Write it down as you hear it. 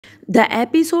The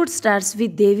episode starts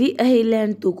with Devi Ahilya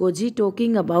and Tukoji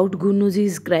talking about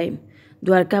Gunuji's crime.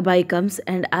 Dwarkabai comes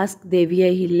and asks Devi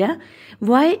Ahilya,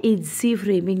 why is she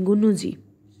framing Gunuji?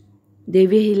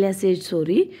 Devi Ahilya says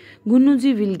sorry,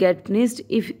 Gunuji will get punished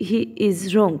if he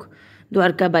is wrong.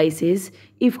 Dwarkabai says,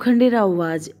 if Khanderao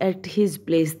was at his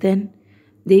place then.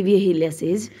 Devi Ahilya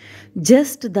says,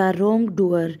 just the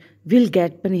wrongdoer will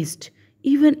get punished,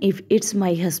 even if it's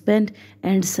my husband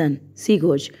and son. She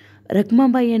goes.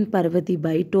 Rakmabai and Parvati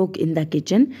Bai talk in the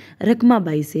kitchen.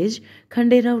 Rakmabai says,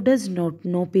 Khanderao does not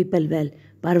know people well.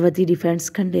 Parvati defends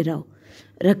Khanderao.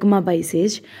 Rakmabai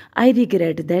says, I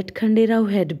regret that Khanderao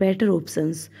had better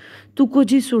options.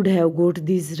 Tukoji should have got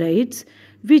these rights,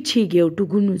 which he gave to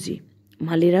Gunuji.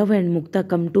 Malirao and Mukta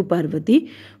come to Parvati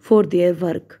for their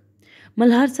work.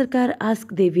 Malhar Sarkar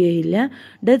asks Devi Ahilya,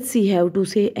 does she have to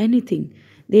say anything?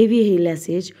 Devi Ahilya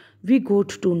says, we got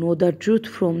to know the truth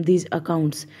from these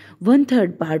accounts.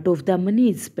 1/3 part of the money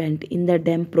is spent in the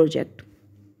dam project.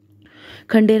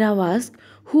 Khanderao asks,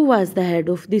 who was the head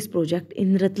of this project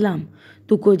in Ratlam?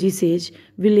 Tukoji says,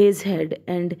 village head,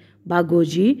 and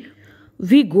Bagoji,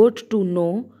 we got to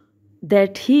know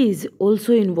that he is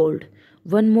also involved.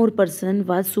 One more person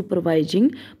was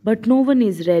supervising, but no one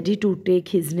is ready to take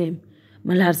his name.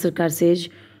 Malhar Sarkar says,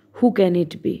 who can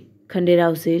it be?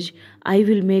 Khanderao says, I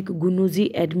will make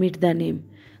Gunuji admit the name.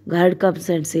 Guard comes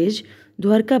and says,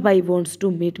 Dwarkabai wants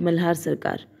to meet Malhar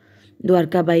Sarkar.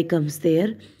 Dwarkabai comes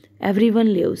there.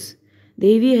 Everyone leaves.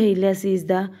 Devi Ahilya sees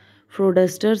the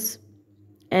fraudsters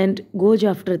and goes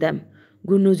after them.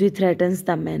 Gunuji threatens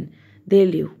the men. They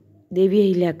leave.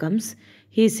 Devi Ahilya comes.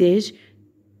 He says,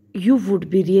 you would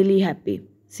be really happy.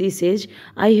 She says,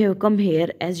 I have come here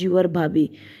as your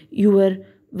bhabhi, your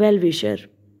well-wisher.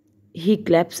 He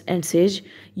claps and says,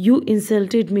 you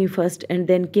insulted me first and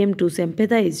then came to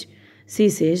sympathize. She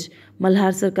says,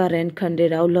 Malhar Sarkar and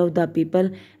Khanderao love the people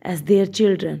as their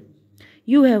children.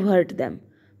 You have hurt them.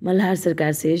 Malhar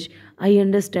Sarkar says, I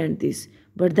understand this,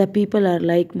 but the people are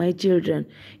like my children.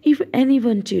 If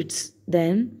anyone cheats,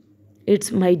 then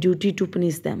it's my duty to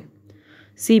punish them.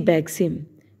 She begs him.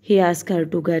 He asks her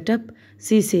to get up.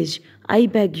 She says, I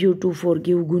beg you to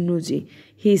forgive Gunuji.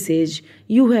 He says,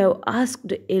 you have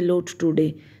asked a lot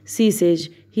today. She says,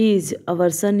 he is our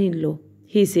son-in-law.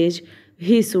 He says,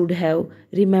 he should have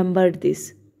remembered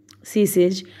this. She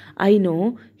says, I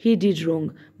know he did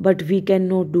wrong, but we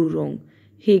cannot do wrong.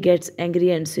 He gets angry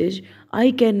and says,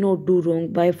 I cannot do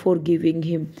wrong by forgiving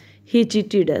him. He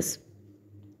cheated us.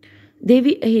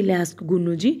 Devi Ahilya asked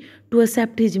Gunuji to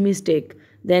accept his mistake.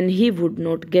 Then he would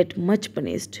not get much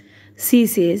punished. She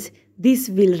says, this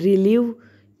will relieve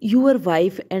your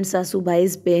wife and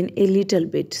Sasubai's pain a little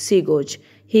bit. She goes.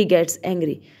 He gets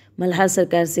angry. Malhar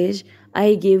Sarkar says,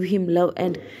 I gave him love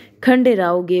and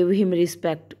Khanderao gave him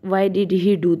respect. Why did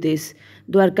he do this?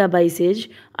 Dwarkabai says,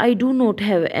 I do not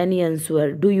have any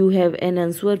answer. Do you have an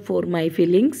answer for my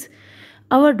feelings?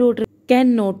 Our daughter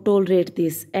cannot tolerate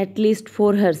this, at least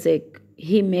for her sake.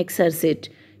 He makes her sit.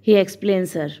 He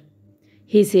explains her.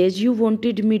 He says, you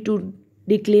wanted me to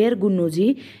declare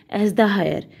Gunuji as the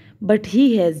heir, but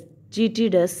he has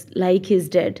cheated us like his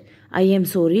dad. I am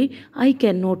sorry, I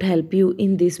cannot help you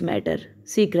in this matter.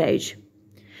 She cries.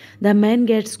 The man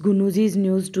gets Gunuji's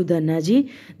news to the Naji.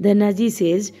 The Naji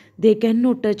says, they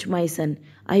cannot touch my son.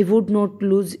 I would not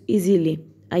lose easily.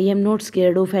 I am not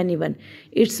scared of anyone.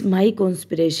 It's my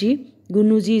conspiracy.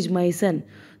 Gunuji is my son.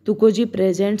 Tukoji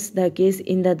presents the case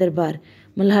in the darbar.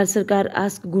 Malhar Sarkar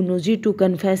asks Gunuji to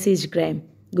confess his crime.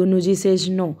 Gunuji says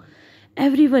no.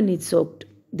 Everyone is shocked.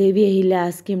 Devi Ahilya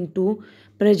asks him to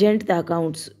present the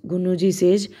accounts. Gunuji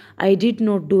says, I did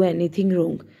not do anything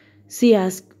wrong. She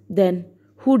asks, then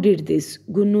who did this?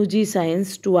 Gunuji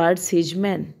signs towards his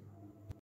men.